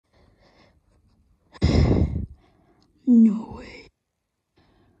No way.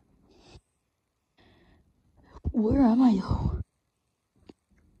 Where am I though?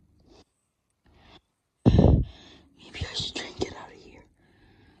 Maybe I should try and get out of here.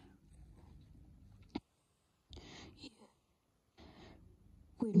 Yeah.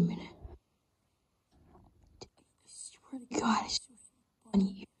 Wait a minute. I swear to God, I saw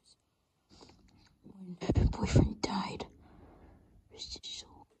bunny ears when my boyfriend died. It's just so...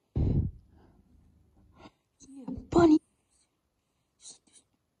 Yeah, bunny ears.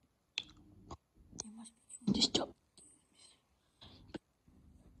 They must be trying to stop games.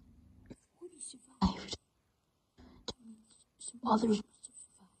 If Woody survived, that means some others must have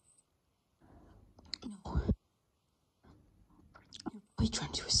survived. No. They're probably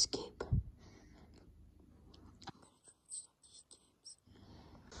trying to escape. I'm gonna try and stop these games.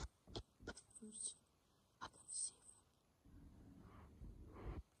 But first, I gotta save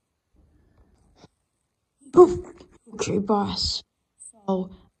them. Okay, boss. So,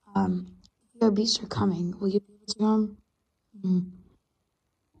 VRBs are coming. Will you be able to come?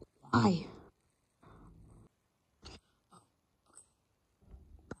 Why?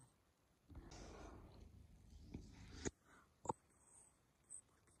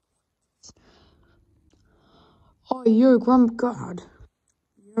 Oh, you're a grump god.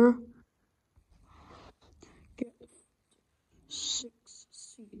 You're... Get 6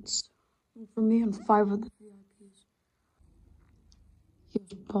 seats. One for me and 5 of the VIPs.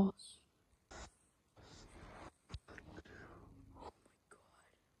 Here's boss.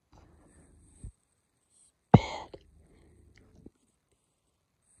 Bed.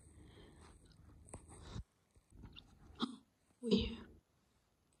 Wait.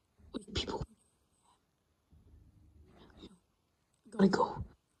 Wait, people. I gotta go.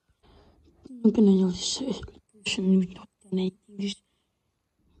 I'm not gonna notice it. Person who's not done anything this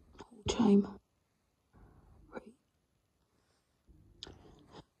whole time. Right?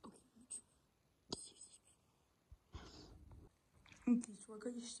 Okay, so we're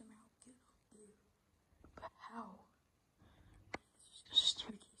gonna somehow get up there. But how? There's a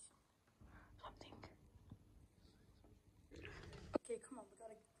staircase or something. Okay, come on, we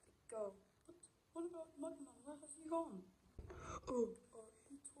gotta go. What about Mudman? Where has he gone? Oh,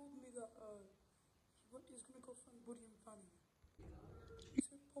 he told me that he's gonna go find Woody and Fanny. He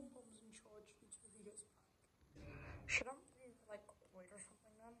said Pom Pom's in charge until he gets back. Should I be like wait or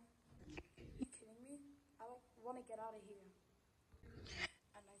something then? Are you kidding me? I want to get out of here,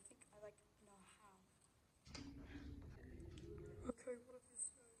 and I think I know how. Okay, what did you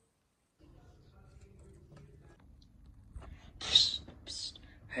say? Psst, psst.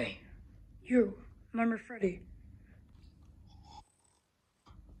 Hey, you, remember Freddy?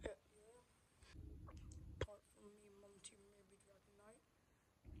 Apart from me, Mum Team maybe Dragon Knight,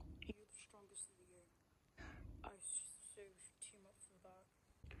 you're the strongest in the game. I say we should team up for that.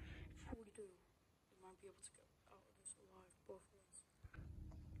 If we do, we might be able to get out of this alive, both of us.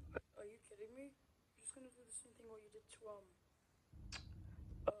 Are you kidding me? You're just gonna do the same thing what you did to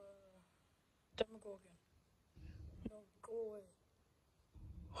Demogorgon. No, go away.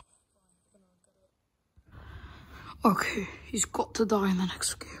 Okay, he's got to die in the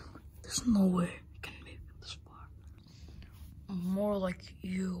next game. There's no way he can make it this far. More like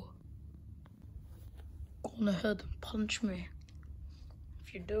you. Go on ahead and punch me.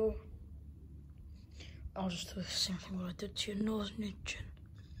 If you do, I'll just do the same thing what I did to your nose and your chin.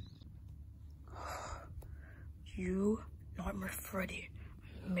 You, Nightmare Freddy,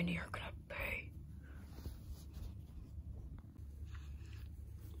 and Minnie are gonna pay.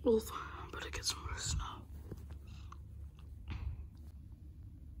 Well, I better get some rest now.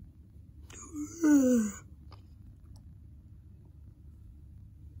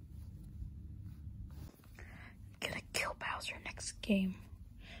 Gonna kill Bowser next game,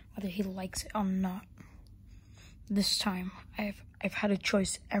 whether he likes it or not. This time, I've had a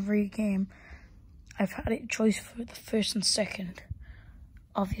choice every game. I've had a choice for the first and second.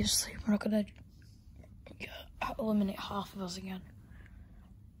 Obviously, we're not gonna eliminate half of us again.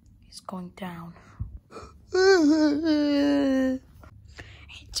 He's going down.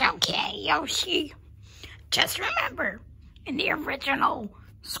 It's okay, Yoshi. Just remember, in the original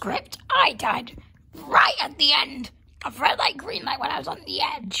script, I died right at the end of red light, green light when I was on the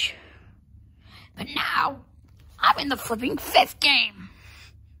edge. But now, I'm in the flipping 5th game.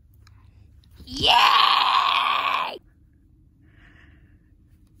 Yay!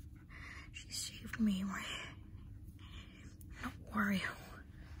 She saved me, right? Not Wario.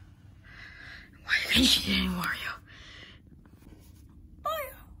 Why didn't she do Wario?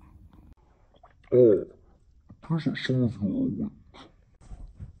 Oh, it turns out some of you are awake.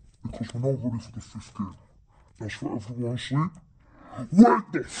 Because we're not ready for the 5th game. That's for everyone asleep.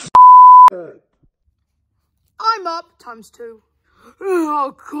 Wake the f up! I'm up ×2.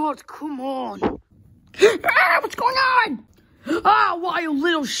 Oh God, come on. Ah, what's going on? Ah, why you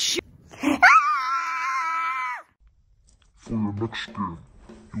little shit? For your next game,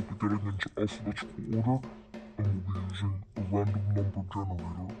 you'll be getting into alphabetical order and we'll be using a random number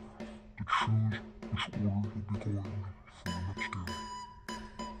generator to choose which order you'll be going for the next game.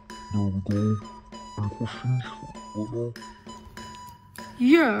 There we go. Any questions right now?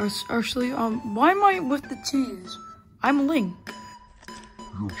 Yes, actually, why am I with the T's? I'm Link. Yes,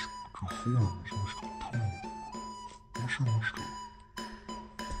 but your full name is Mr. Toon. What's your Mr.?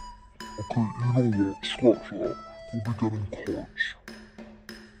 Okay, you know what? Scratch that. We'll be getting cards.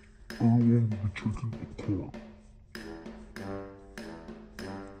 Everyone will be taking a card.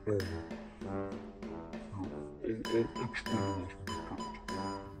 I'll explain the rest of the card.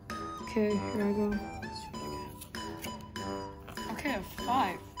 Okay, here I go. Okay,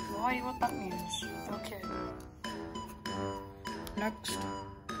 5. Why? What that means? Okay. Next.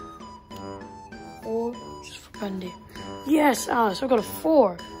 4, just for Bendy. Yes, Alice, I got a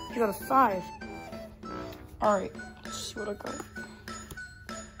 4. You got a 5. Alright, let's see what I got.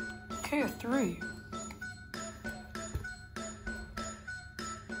 Okay, a 3.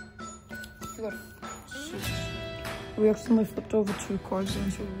 You got a 6. We accidentally flipped over 2 cards then,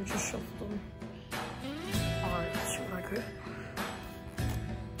 so we just shuffled them. Alright, let's see what I got.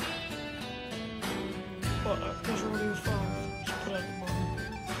 But there's already a 5. Let's put it at the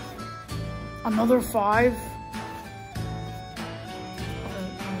bottom. Another 5.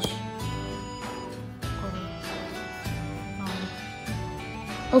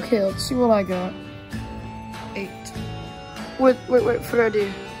 Okay, let's see what I got. 8. Wait,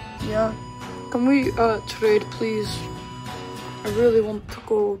 Freddy. Yeah? Can we trade, please? I really want to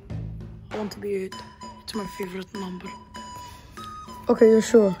go. I want to be 8. It's my favorite number. Okay, you're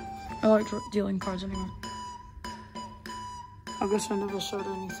sure. I like dealing cards anyway. I guess I never said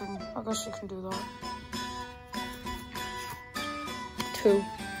anything. I guess you can do that. 2.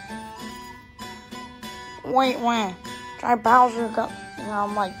 Wait. Try Bowser got,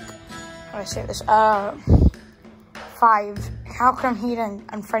 like, how do I say this? 5. How come he didn't,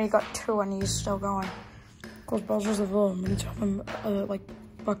 and Freddy got 2 and he's still going? Because Bowser's the villain. We need to have him, like,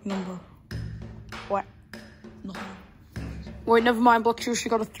 back number. What? Nothing. Wait, never mind. Block she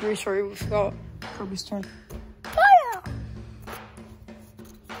got a 3. Sorry, we forgot. Kirby's turn.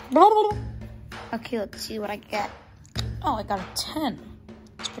 Okay, let's see what I get. Oh, I got a 10.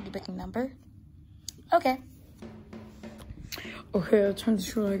 It's a pretty big number. Okay. Okay, I turned to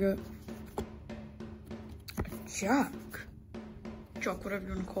see what I got. Jack, whatever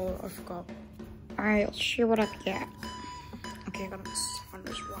you want to call it, I forgot. Alright, let's see what I get. Okay, I got a 7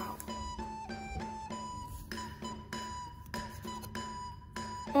 as well.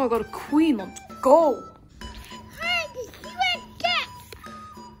 Oh, I got a queen, let's go! Hi, let's see what I get.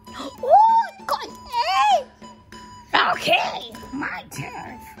 Oh, I got an 8! Okay, my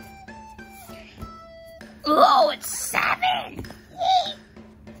turn. Oh, it's 7! Yay.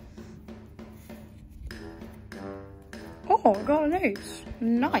 Oh, I got an 8.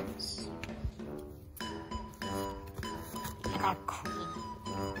 Nice. I got a queen.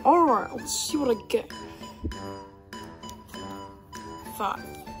 Alright, let's see what I get. 5.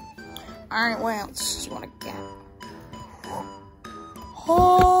 Alright, well, let's see what I get.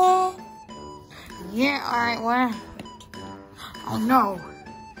 Oh! Yeah, alright, well. Oh no.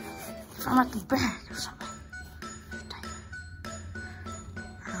 If I'm at the back or something.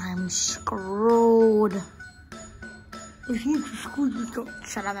 I'm screwed.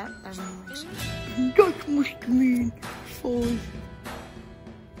 Shut up, that doesn't make sense. That must mean 5.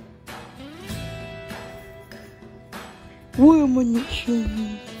 Why am I not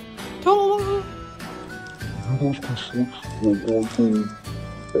saying? Ta-da! You guys can switch while I go,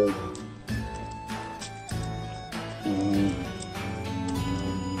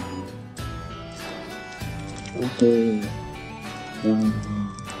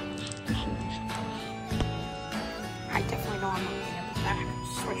 I definitely know I'm not getting at the back.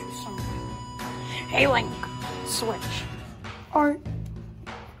 Switch with somebody. Hey, Link. Switch. Alright.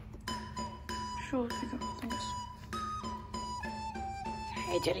 Sure, you got things.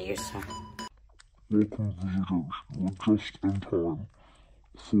 Hey, Diddy, you son. Welcome visitors, you're just in time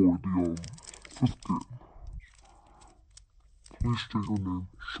for the 5th game. Please state your name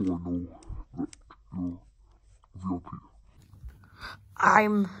so I know that you're VIP.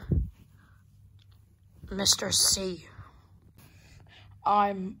 I'm Mr. C.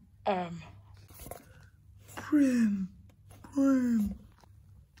 I'm, Prim.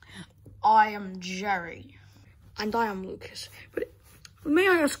 I am Jerry. And I am Lucas. But may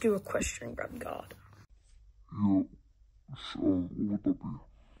I ask you a question, Grand Guard? Yeah, so what would that be?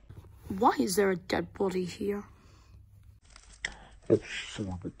 Why is there a dead body here? Oh, sorry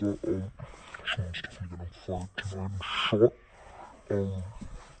about that. Someone's definitely gonna fight tonight, I'm shot. Yeah,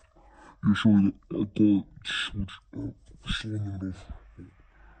 sorry, I got slung it off.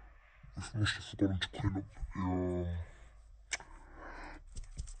 I must have forgotten to clean up the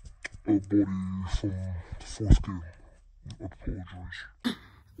body from the fourth game. I apologize.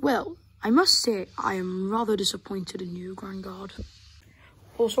 Well, I must say I am rather disappointed in you, Grand Guard.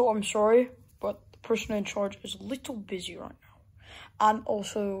 Also, I'm sorry, but the person in charge is a little busy right now. And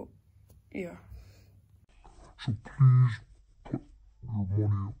also, yeah. So please put your money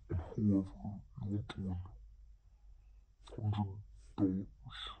on whoever you want to win. $100,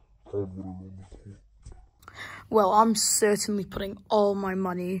 whatever on the court. Well, I'm certainly putting all my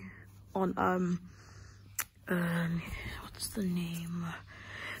money on, what's the name?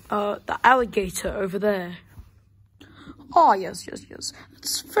 The alligator over there. Oh, yes.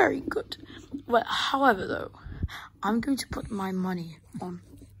 That's very good. Well, however, though, I'm going to put my money on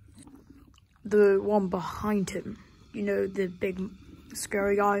the one behind him. You know, the big,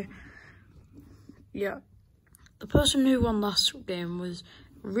 scary guy? Yeah. The person who won last game was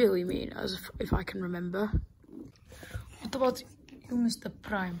really mean, as if I can remember. What about you, Mr.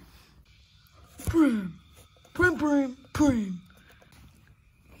 Prime? Prime.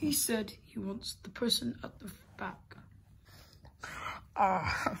 He said he wants the person at the back.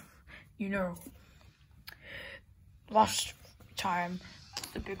 You know, last time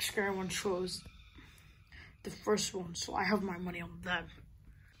the big scary one chose the first one, so I have my money on them.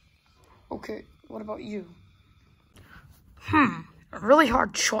 Okay, what about you? A really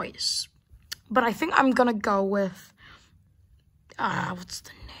hard choice. But I think I'm gonna go with, what's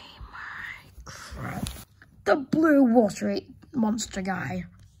the name? Crap. The blue water monster guy.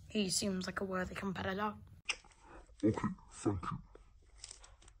 He seems like a worthy competitor. Okay, thank you.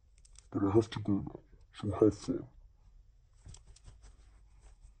 But I have to go now, so have fun.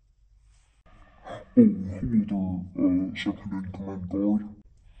 Oh, hello there, second in command guard.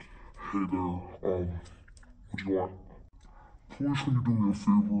 Hey there, what do you want? Please can you do me a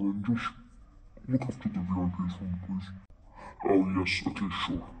favor and just look after the VIP for me, please? Oh, yes, okay,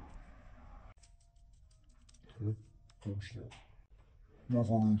 sure. Huh? What's that?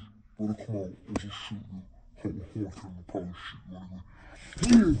 Whoever it is, better come out or just shoot you. I'll probably shoot you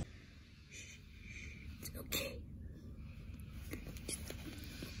anyway. It's okay. Just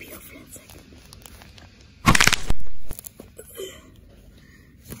be off for a second.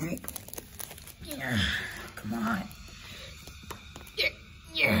 Alright. Yeah. Come on.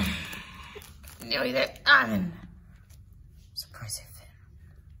 Yeah. Nearly there. I'm in. Surprise if.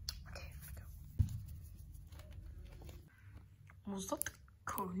 Okay, let's go. Was that the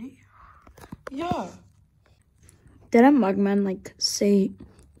Coney? Yeah. Did a mugman like say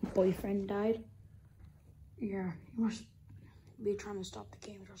boyfriend died? Yeah, he must be trying to stop the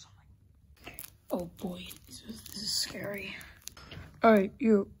games or something. Oh boy, this is scary. Alright,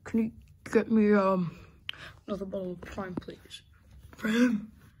 you, can you get me another bottle of Prime, please?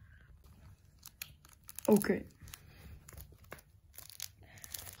 Prime? Okay.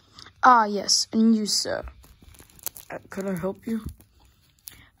 Yes, and you, sir. Could I help you?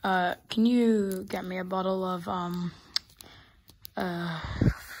 Can you get me a bottle of, I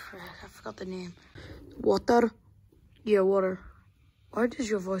forgot the name. Water? Yeah, water. Why does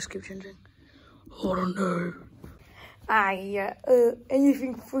your voice keep changing? I don't know. Yeah,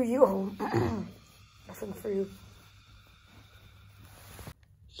 anything for you? Nothing for you.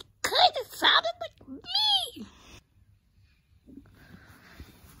 He kind of sounded like me.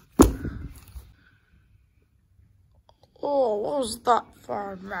 Oh, what was that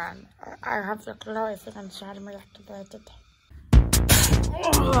for, man? I have the glory thing inside of me activated.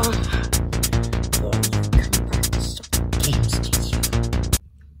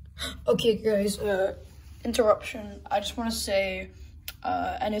 Okay, guys, interruption. I just want to say,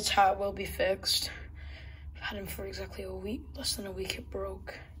 Ennet's hat will be fixed. I've had him for exactly a week, less than a week. It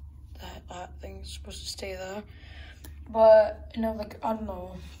broke. That thing's supposed to stay there. But, you know, like, I don't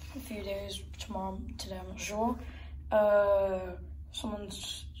know, a few days, tomorrow, today, I'm not sure.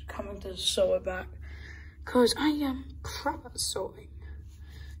 Someone's coming to sew it back. Because I am crap at sewing.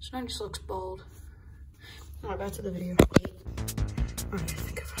 So now it just looks bald. Alright, back to the video. Alright, I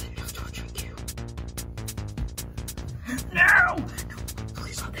think I've had enough torturing you. No!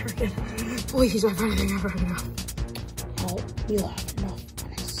 Please not there again. Please, I've had enough. Oh, you'll have enough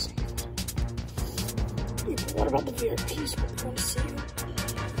when I say it. What about the VIPs? What do you want to see?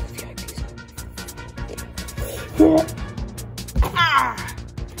 VIPs. Ah!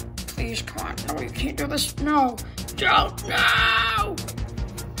 Please, come on. No, you can't do this. No. Don't. No!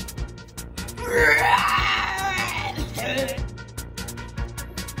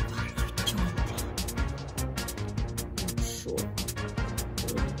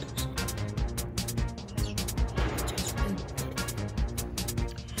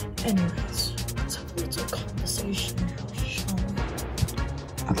 Anyways, let's have a little conversation now, shall we?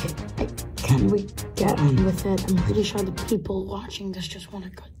 Okay, can we get on with it? I'm pretty sure the people watching this just want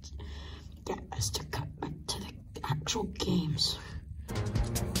to get us to cut back to the actual games.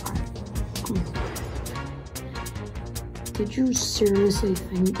 Did you seriously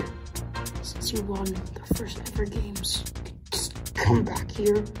think, since you won the first ever games, you could just come back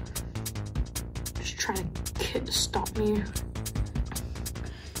here? Just try to stop me?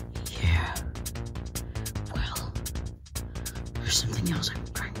 Yeah. Well, there's something else I'm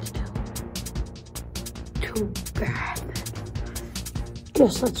trying to do. Too bad.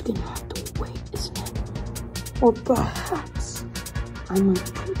 Guess that's gonna have to wait, isn't it? Or perhaps I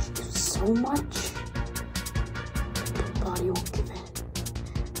might push you so much your body will give in.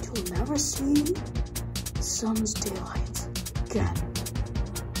 You'll never see the sun's daylight again.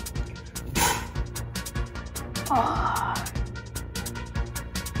 Ah.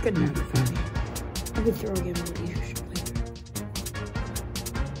 Good night, Fanny. I'll be through again with you later.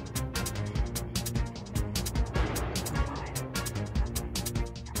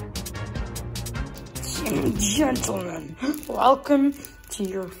 Gentlemen, welcome to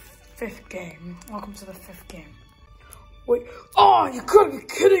your 5th game. Welcome to the 5th game. Wait, oh, you couldn't be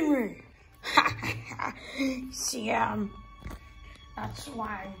kidding me! See, that's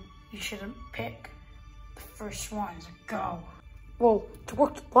why you shouldn't pick the first one to go. Well, it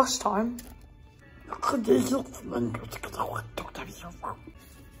worked last time.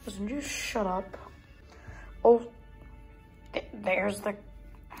 Listen, just shut up. Oh, there's the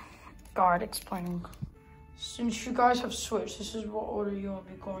guard explaining. Since you guys have switched, this is what order you'll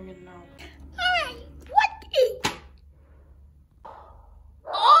be going in now. Hey, what is...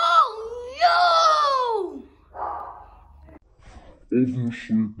 Oh, no!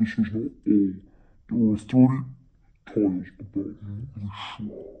 Obviously, this was not all. There were 30 tiles about the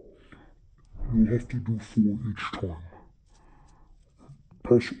shot. You'll have to do 4 each time.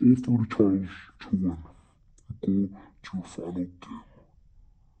 Pass all 30 tiles to win. Go to your final game.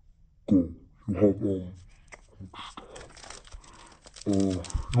 Go. You have,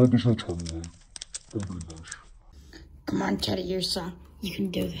 no, there's no time limit. I'm being nice. Come on, Teddy Ursa. You can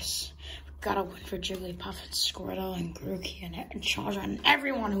do this. We've got to win for Jigglypuff and Squirtle and Grookey and Charizard and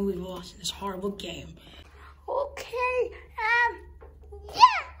everyone who we've lost in this horrible game. Okay, yeah!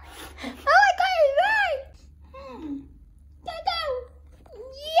 Oh, I got it right!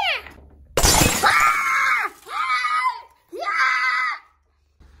 Yeah!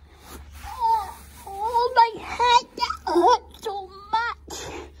 Oh, my head, that hurt so much.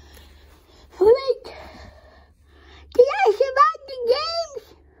 Wait, did I survive the games?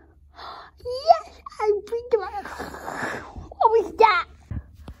 Yes, I beat them. What was that?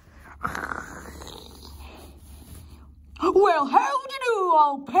 Well, how do you do,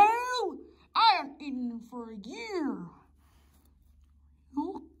 old pal? I haven't eaten for a year.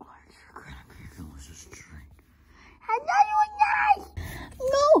 You look like you're gonna be a delicious treat. I know you were nice.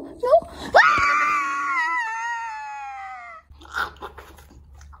 No.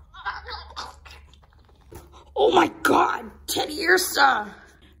 Oh my God, Teddy Ursa!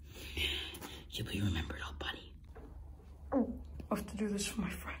 You'll be remembered, old buddy. I have to do this for my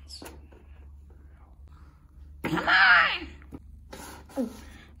friends. Come on!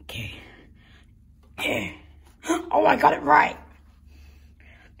 Okay. Yeah. Oh, I got it right.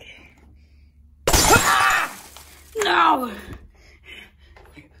 Okay. Ah! No!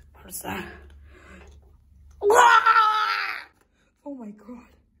 What is that? Ah! Oh my God.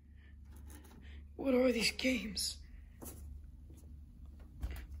 What are these games?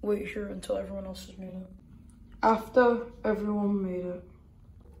 Wait here until everyone else has made it. After everyone made it.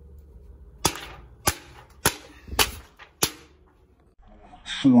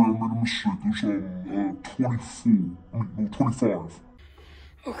 Sorry, I made a mistake. There's 25.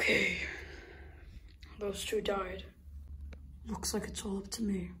 Okay. Those 2 died. Looks like it's all up to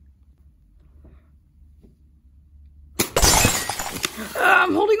me.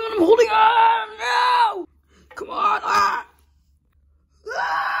 I'm holding on, no! Come on,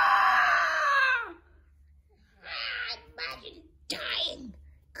 Imagine dying.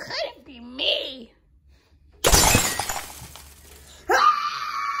 Couldn't be me.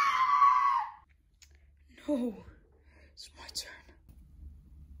 No, it's my turn.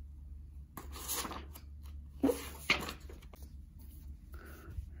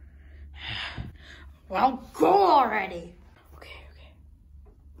 Well, go already. Okay.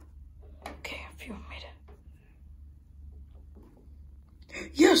 Okay, I feel I made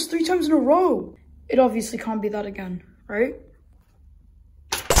it. Yes, 3 times in a row. It obviously can't be that again, right?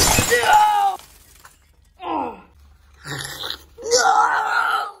 No! Oh.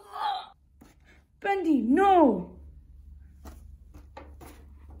 No! Bendy, no!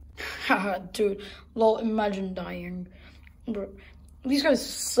 Haha, dude, lol, imagine dying. Bro, these guys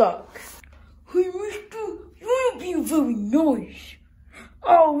suck. Hey, mister, you wanna be very nice?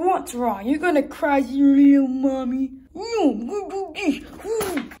 Oh, what's wrong? You're gonna cry your little mommy? No, I'm gonna do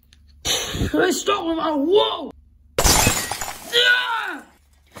this. Let's start with my whoa!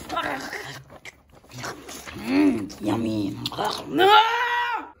 Yummy. I'm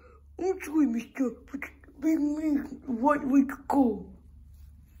sorry, mister, but big me, what we could go?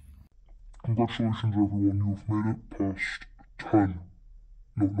 Congratulations, everyone. You've made it past 10.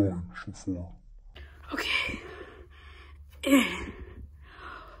 No, 9 so far. Okay. I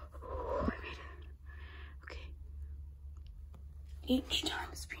made it. Okay. Each time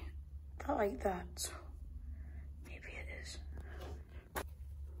it's been like that, so maybe it is. I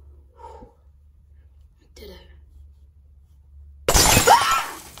did it.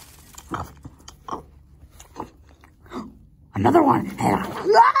 Another one.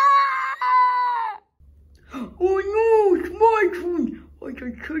 Oh no, it's my turn. I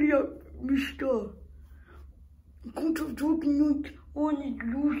can tell you, mister. I can't have talking night on it,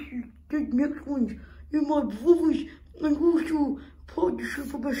 Lucy. Take next ones. You're my brothers and also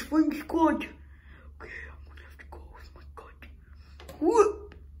partnership of best friend squad. Okay, I'm gonna have to go with my gut.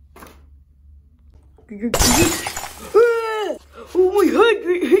 Whoop! Oh my head,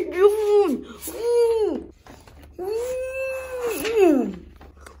 it hit the phone.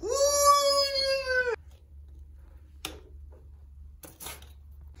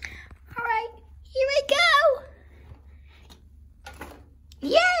 Alright, here we go.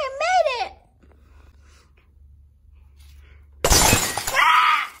 Yeah, I made it.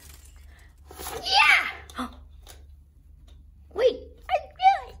 Ah! Yeah. Wait, I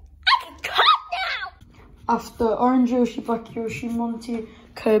can cut now. After Orange Yoshi, Black Yoshi, Monty,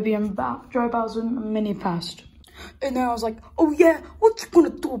 Kirby, and Joe Bowser and Minnie passed. And then I was like, oh yeah, what you gonna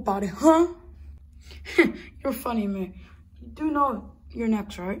do about it, huh? You're funny, man. You do know you're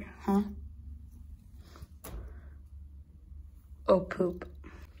next, right? Huh? Oh, poop.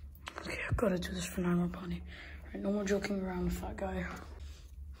 Okay, I've gotta do this for Nightmare Bunny. Alright, no more joking around with that guy.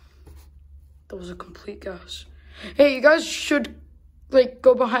 That was a complete guess. Hey, you guys should, like,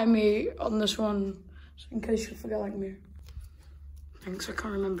 go behind me on this one, so in case you forget like me. Thanks, I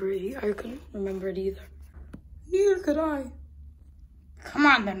can't remember it. I couldn't remember it either. Neither could I. Come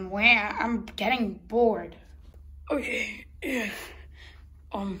on then, where? I'm getting bored. Okay, yeah.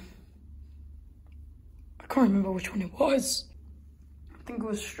 I can't remember which one it was. I think it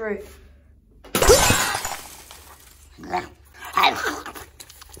was straight.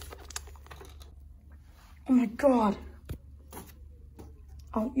 Oh my god.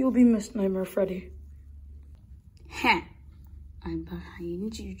 Oh, you'll be missed, Nightmare Freddy. Heh. I'm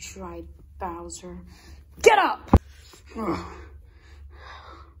behind you, tried Bowser. Get up! Ugh.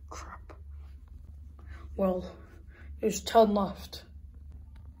 Crap. Well, there's 10 left.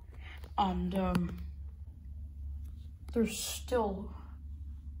 And, there's still,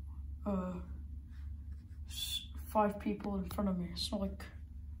 5 people in front of me. It's not like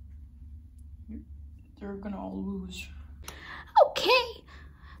they're gonna all lose. Okay.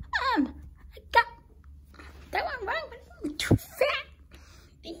 I got that one wrong, but I'm too fat.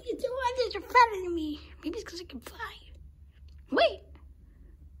 Maybe the others are fatter than me. Maybe it's because I can fly. Wait.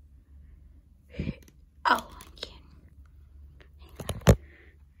 Oh, I can't.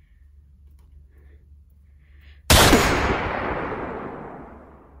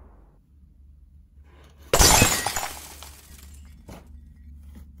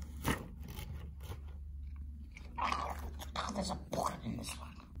 Oh, there's a bullet in this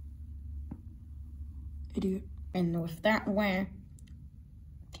one. Idiot. And with that win,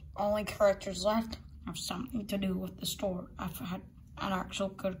 the only characters left have something to do with the story. I've had an actual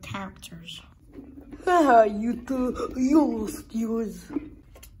good characters. Haha, you two, you lost yours.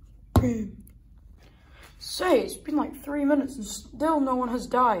 Say, it's been like 3 minutes and still no one has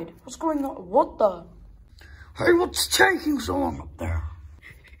died. What's going on? What the? Hey, what's taking so long up there?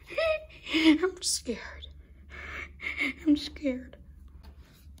 I'm scared. I'm scared.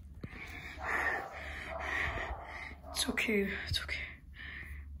 It's okay, it's okay.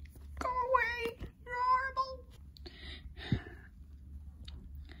 Go away. You're horrible.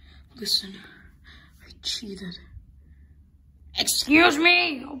 Listen, I cheated. Excuse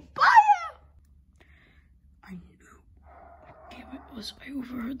me. was I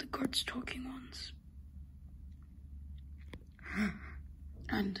overheard the guards talking once.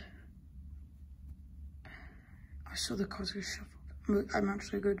 And I saw the cards get shuffled. I'm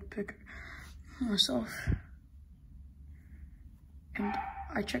actually going to pick myself. And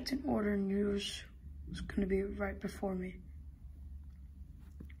I checked in order and yours was going to be right before me.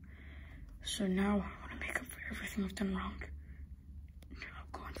 So now I want to make up for everything I've done wrong. I'll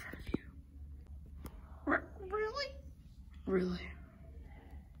go in front of you. Really? Really.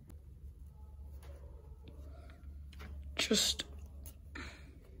 Just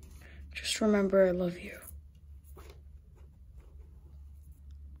remember I love you.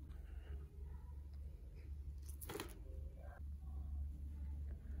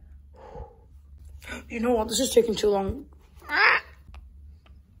 You know what? This is taking too long.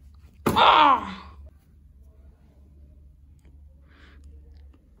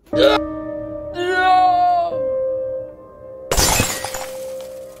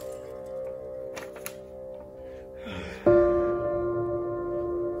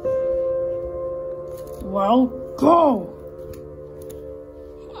 Well, go!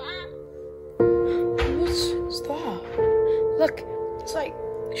 What's that? Look, it's like,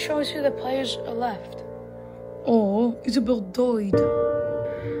 it shows who the players are left. Oh, Isabel died.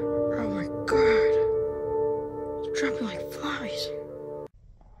 Oh my god. It's dropping like flies.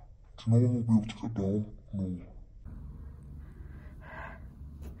 Do no one will be able to get down? No.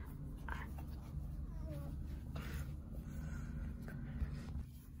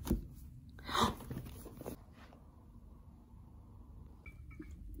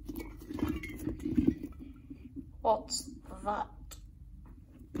 What's that?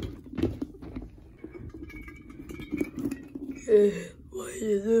 What are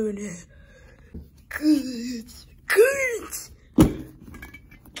you doing here? Good.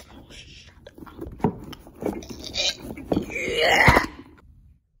 Oh, shut up. Yeah.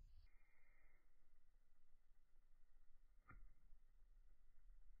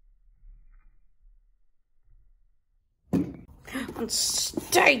 And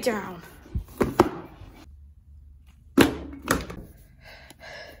stay down.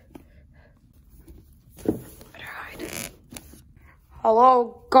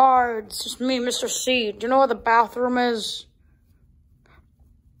 Hello, guards. It's me, Mr. C. Do you know where the bathroom is?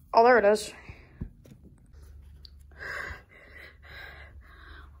 Oh, there it is.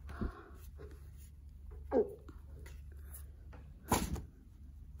 Oh.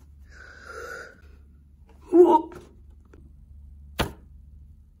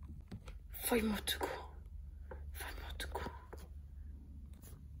 5 more to go. 5 more to go.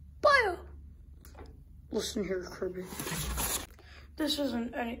 Bio! Listen here, Kirby. This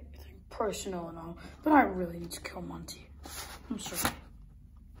isn't anything personal and all, but I really need to kill Monty. I'm sorry.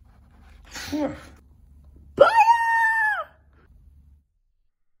 Here. Bye!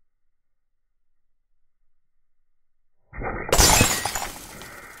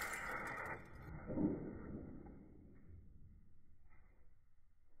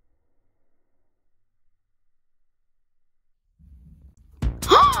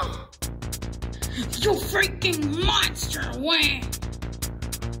 You freaking monster! Wham!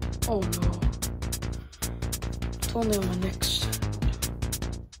 Oh no. It's only on my next.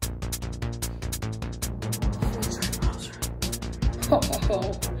 Oh,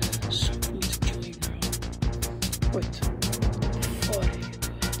 someone's killing me. Wait.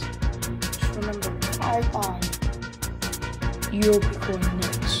 Just remember, you'll be going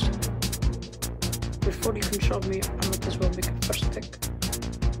next. Before you can shove me, I might as well make a first pick.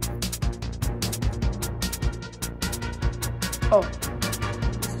 Oh,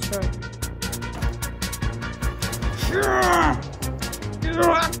 that's right.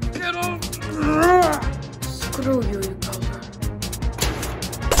 Get up! Screw you, you bowser.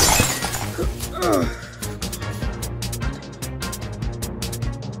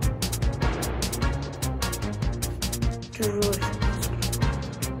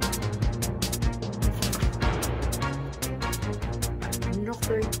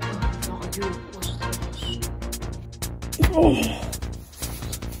 Nothing about you was lost. Oh.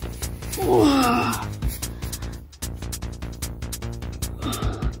 Oh.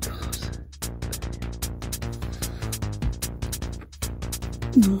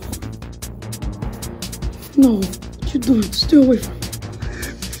 No. No, what you doing? Stay away from me.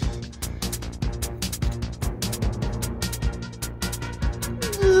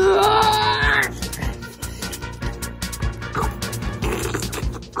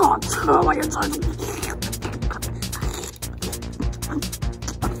 God, oh my God.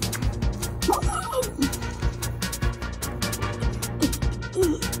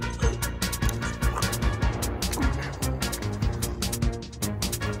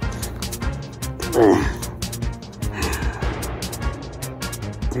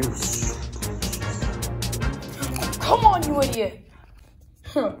 Deuce. Come on, you idiot!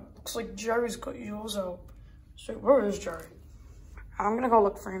 Looks like Jerry's got yours out. So where is Jerry? I'm gonna go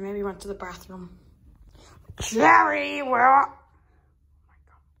look for him. Maybe he went to the bathroom. Jerry, where are... Oh my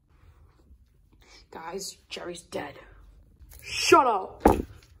God. Guys, Jerry's dead. Shut up!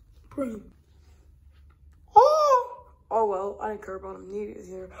 Oh! Oh well, I didn't care about him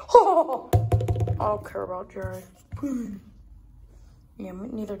neither. Oh! I don't care about Jerry. Yeah,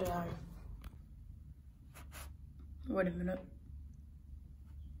 neither did I. Wait a minute.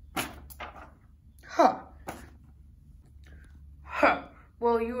 Huh. Huh.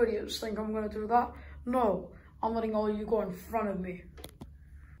 Well, you idiots think I'm gonna do that? No, I'm letting all you go in front of me.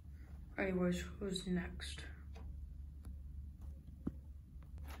 Anyways, who's next?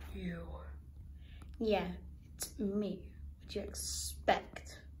 You. Yeah, it's me. What do you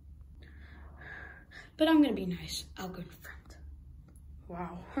expect? But I'm gonna be nice. I'll go in front.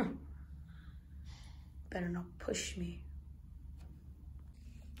 Wow. Better not push me.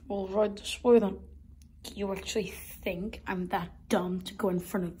 Well, right this way then. You actually think I'm that dumb to go in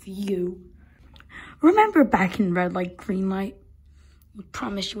front of you? Remember back in red light, green light? You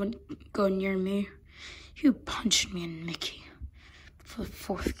promised you wouldn't go near me. You punched me and Mickey. For the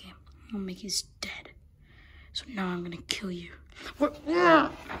 4th game, Mickey's dead. So now I'm gonna kill you. What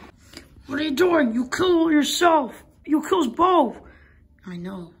are you doing? You kill yourself. You kill us both. I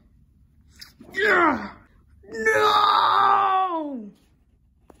know. Yeah. No!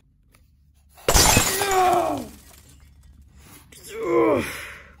 No!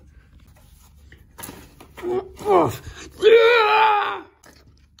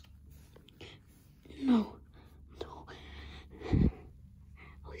 No. No.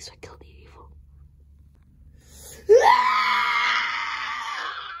 At least I killed the evil.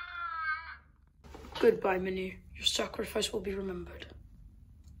 Goodbye, Minnie. Your sacrifice will be remembered.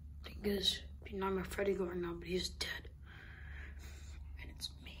 Thing is, I'm a Freddy Gore now, but he's dead. And it's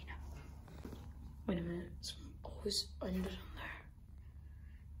me now. Wait a minute, it's always ended on there.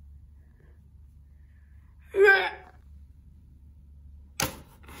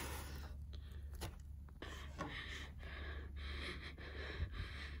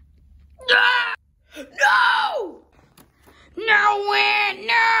 No! No, when?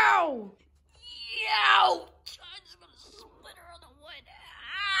 No! Yo! I'm gonna split her on the wood.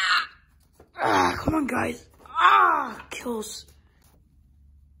 Ah, come on, guys. Ah, kills.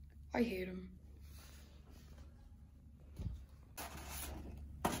 I hate him.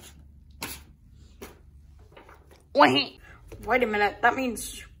 Wait a minute. That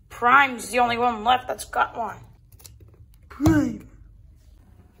means Prime's the only one left that's got one. Prime.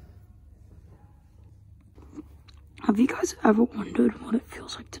 Have you guys ever wondered what it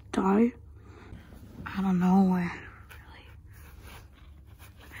feels like to die? I don't know. I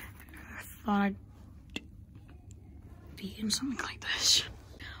thought I'd be in something like this.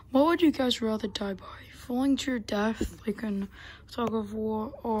 What would you guys rather die by? Falling to your death, like in Tug of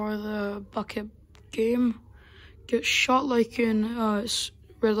War or the bucket game? Get shot like in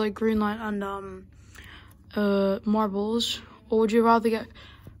red light, green light, and marbles? Or would you rather get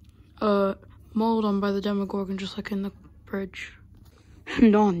mauled on by the Demogorgon just like in the bridge?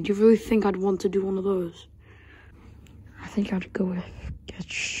 Don, do you really think I'd want to do one of those? I think I'd go with get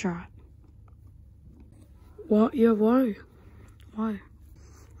shot. What? Yeah, why? Why?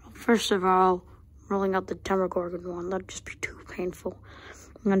 Well, first of all, rolling out the Demogorgon one, that'd just be too painful.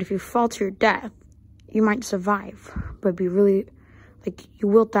 And if you fall to your death, you might survive, but it'd be really, like, you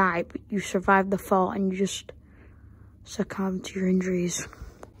will die, but you survive the fall and you just succumb to your injuries.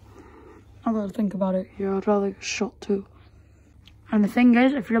 I gotta think about it. Yeah, I'd rather get shot too. And the thing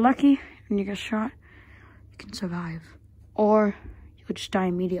is, if you're lucky and you get shot, you can survive. Or you'll just die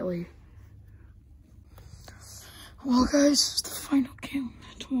immediately. Well, guys, it's the final game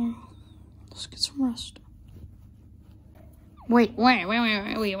tomorrow. Let's get some rest. Wait.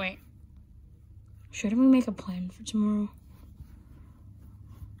 Shouldn't we make a plan for tomorrow?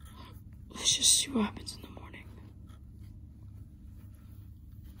 Let's just see what happens in the morning.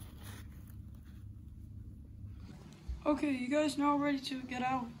 Okay, you guys now ready to get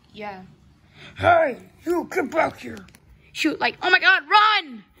out? Yeah. Hey, you get back here. Shoot, like, oh my God,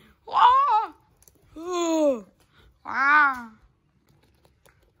 run! Ah! Ah!